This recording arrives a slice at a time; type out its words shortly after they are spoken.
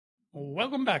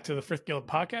Welcome back to the Frith Guild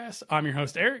podcast. I'm your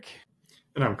host, Eric.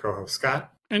 And I'm co-host,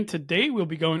 Scott. And today we'll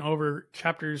be going over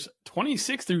chapters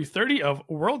 26 through 30 of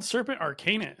World Serpent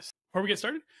Arcanist. Before we get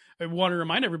started, I want to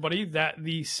remind everybody that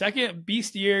the second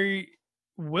bestiary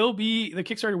the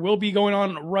Kickstarter will be going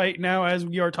on right now as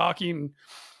we are talking.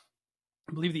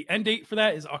 I believe the end date for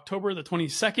that is October the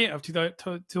 22nd of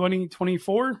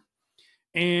 2024.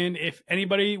 And if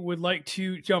anybody would like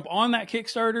to jump on that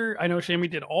Kickstarter, I know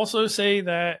Shammy did also say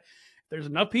that there's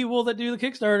enough people that do the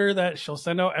Kickstarter that she'll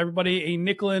send out everybody a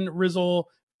Nickel and Rizzle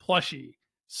plushie.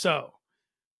 So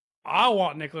I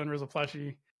want Nickel and Rizzle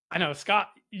plushie. I know, Scott.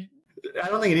 I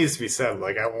don't think it needs to be said.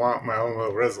 Like, I want my own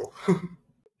little Rizzle.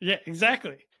 Yeah,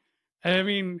 exactly. I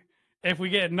mean, if we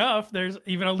get enough, there's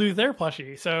even a Luther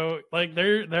plushie. So, like,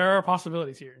 there are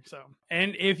possibilities here. So,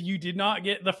 and if you did not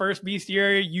get the first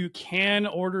bestiary, you can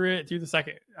order it through the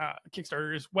second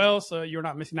Kickstarter as well. So you're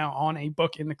not missing out on a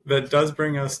book in the. That does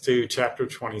bring us to chapter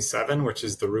 27, which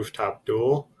is the Rooftop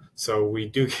Duel. So we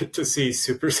do get to see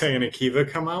Super Saiyan Akiva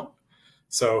come out.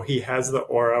 So he has the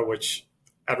aura, which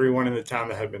everyone in the town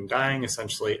that had been dying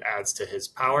essentially adds to his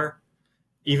power.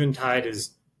 Eventide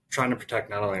is trying to protect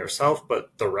not only herself, but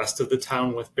the rest of the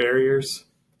town with barriers.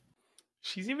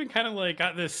 She's even kind of like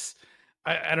got this,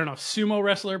 I don't know, sumo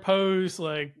wrestler pose,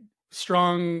 like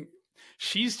strong.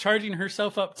 She's charging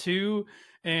herself up too.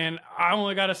 And I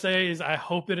only got to say is I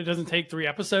hope that it doesn't take 3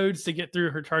 episodes to get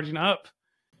through her charging up.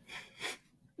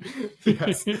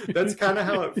 Yes, that's kind of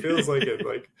how it feels like it.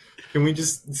 Like, can we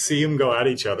just see them go at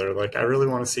each other? Like, I really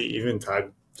want to see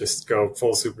Eventide just go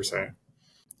full Super Saiyan.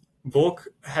 Volke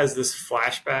has this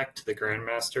flashback to the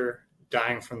Grandmaster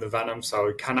dying from the venom, so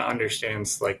he kind of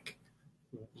understands, like,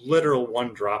 literal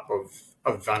 1 drop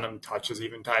of venom touches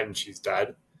Eventide and she's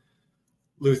dead.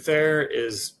 Luther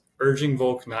is urging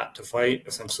Volke not to fight,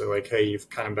 essentially like, hey,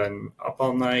 you've kind of been up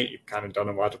all night, you've kind of done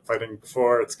a lot of fighting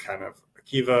before, it's kind of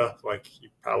Akiva, like, you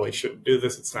probably shouldn't do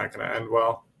this, it's not going to end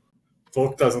well.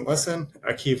 Volke doesn't listen.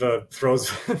 Akiva throws...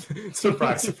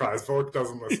 surprise, surprise, Volke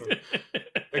doesn't listen.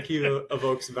 Akiva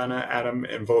evokes venom at him,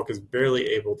 and Volke is barely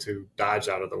able to dodge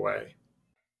out of the way.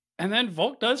 And then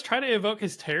Volke does try to evoke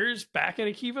his tears back at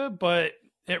Akiva, but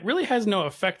it really has no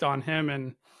effect on him.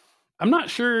 And I'm not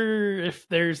sure if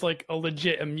there's like a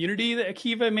legit immunity that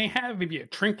Akiva may have, maybe a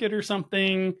trinket or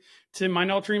something to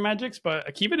mind-altering magics, but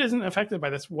Akiva isn't affected by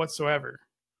this whatsoever.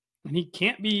 And he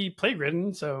can't be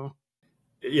plague-ridden, so...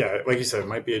 Yeah, like you said, it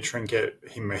might be a trinket.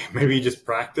 Maybe he just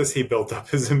practiced. He built up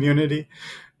his immunity.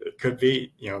 It could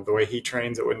be, the way he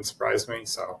trains, it wouldn't surprise me.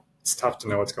 So it's tough to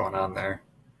know what's going on there.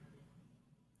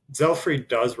 Zelfree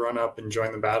does run up and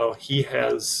join the battle. He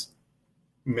has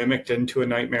mimicked into a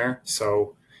nightmare.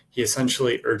 So he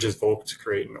essentially urges Volke to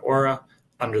create an aura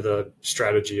under the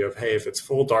strategy of, hey, if it's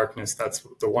full darkness, that's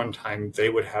the one time they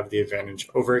would have the advantage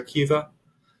over Akiva.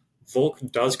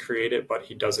 Volke does create it, but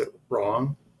he does it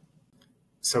wrong.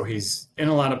 So he's in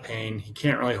a lot of pain. He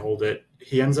can't really hold it.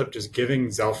 He ends up just giving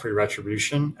Zelfree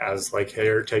retribution as like,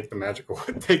 hey, take the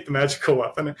magical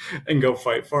weapon and go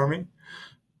fight for me.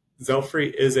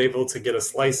 Zelfree is able to get a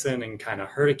slice in and kind of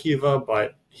hurt Akiva,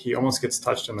 but he almost gets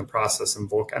touched in the process, and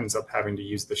Volke ends up having to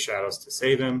use the shadows to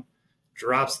save him,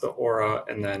 drops the aura,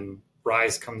 and then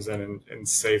Rhys comes in and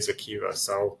saves Akiva.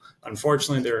 So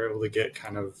unfortunately, they're able to get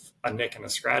kind of a nick and a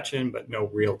scratch in, but no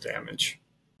real damage.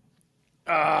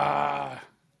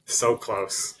 So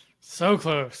close. So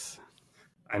close.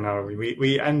 I know.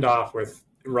 We end off with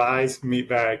Rhys,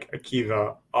 Meatbag,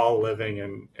 Akiva all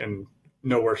living and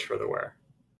no worse for the wear.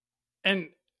 And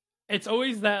it's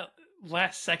always that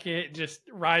last second, just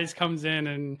Rhys comes in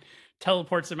and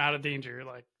teleports him out of danger.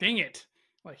 Like, dang it.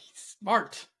 Like, he's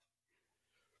smart.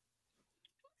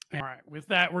 All right, with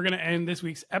that, we're going to end this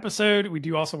week's episode. We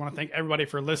do also want to thank everybody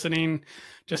for listening.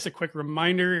 Just a quick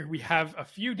reminder, we have a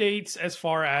few dates as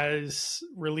far as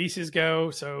releases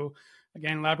go. So,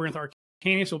 again, Labyrinth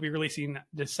Arcanist will be releasing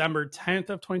December 10th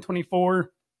of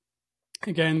 2024.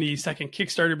 Again, the second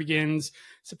Kickstarter begins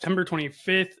September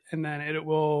 25th, and then it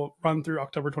will run through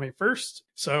October 21st.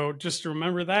 So just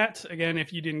remember that. Again,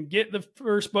 if you didn't get the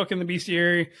first book in the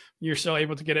bestiary, you're still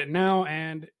able to get it now,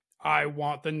 and I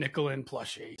want the nickel and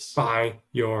plushies. Buy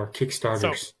your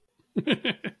Kickstarters. So,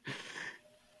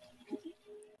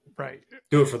 right.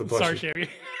 Do it for the plushie. Sorry, Shammy.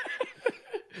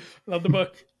 Love the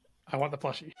book. I want the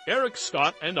plushie. Eric,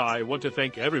 Scott, and I want to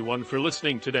thank everyone for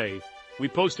listening today. We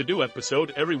post a new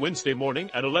episode every Wednesday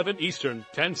morning at 11 Eastern,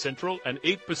 10 Central, and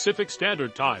 8 Pacific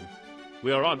Standard Time.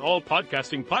 We are on all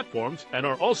podcasting platforms and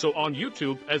are also on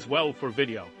YouTube as well for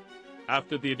video.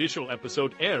 After the additional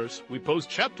episode airs, we post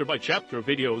chapter-by-chapter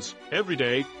videos every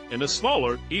day in a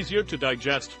smaller,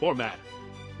 easier-to-digest format.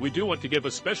 We do want to give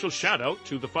a special shout out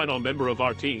to the final member of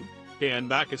our team, Dan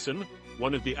Mackison,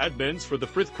 one of the admins for the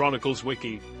Frith Chronicles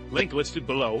Wiki, link listed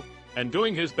below, and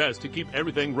doing his best to keep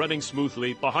everything running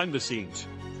smoothly behind the scenes.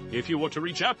 If you want to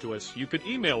reach out to us, you could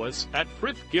email us at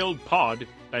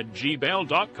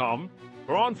frithguildpod@gmail.com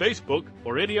or on Facebook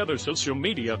or any other social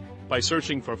media by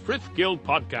searching for Frith Guild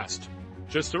Podcast.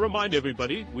 Just to remind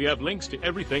everybody, we have links to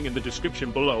everything in the description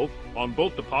below on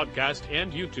both the podcast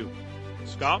and YouTube.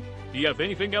 Scott, do you have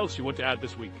anything else you want to add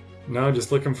this week? No,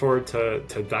 just looking forward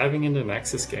to diving into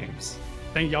Nexus games.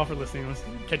 Thank y'all for listening. Let's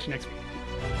catch you next week.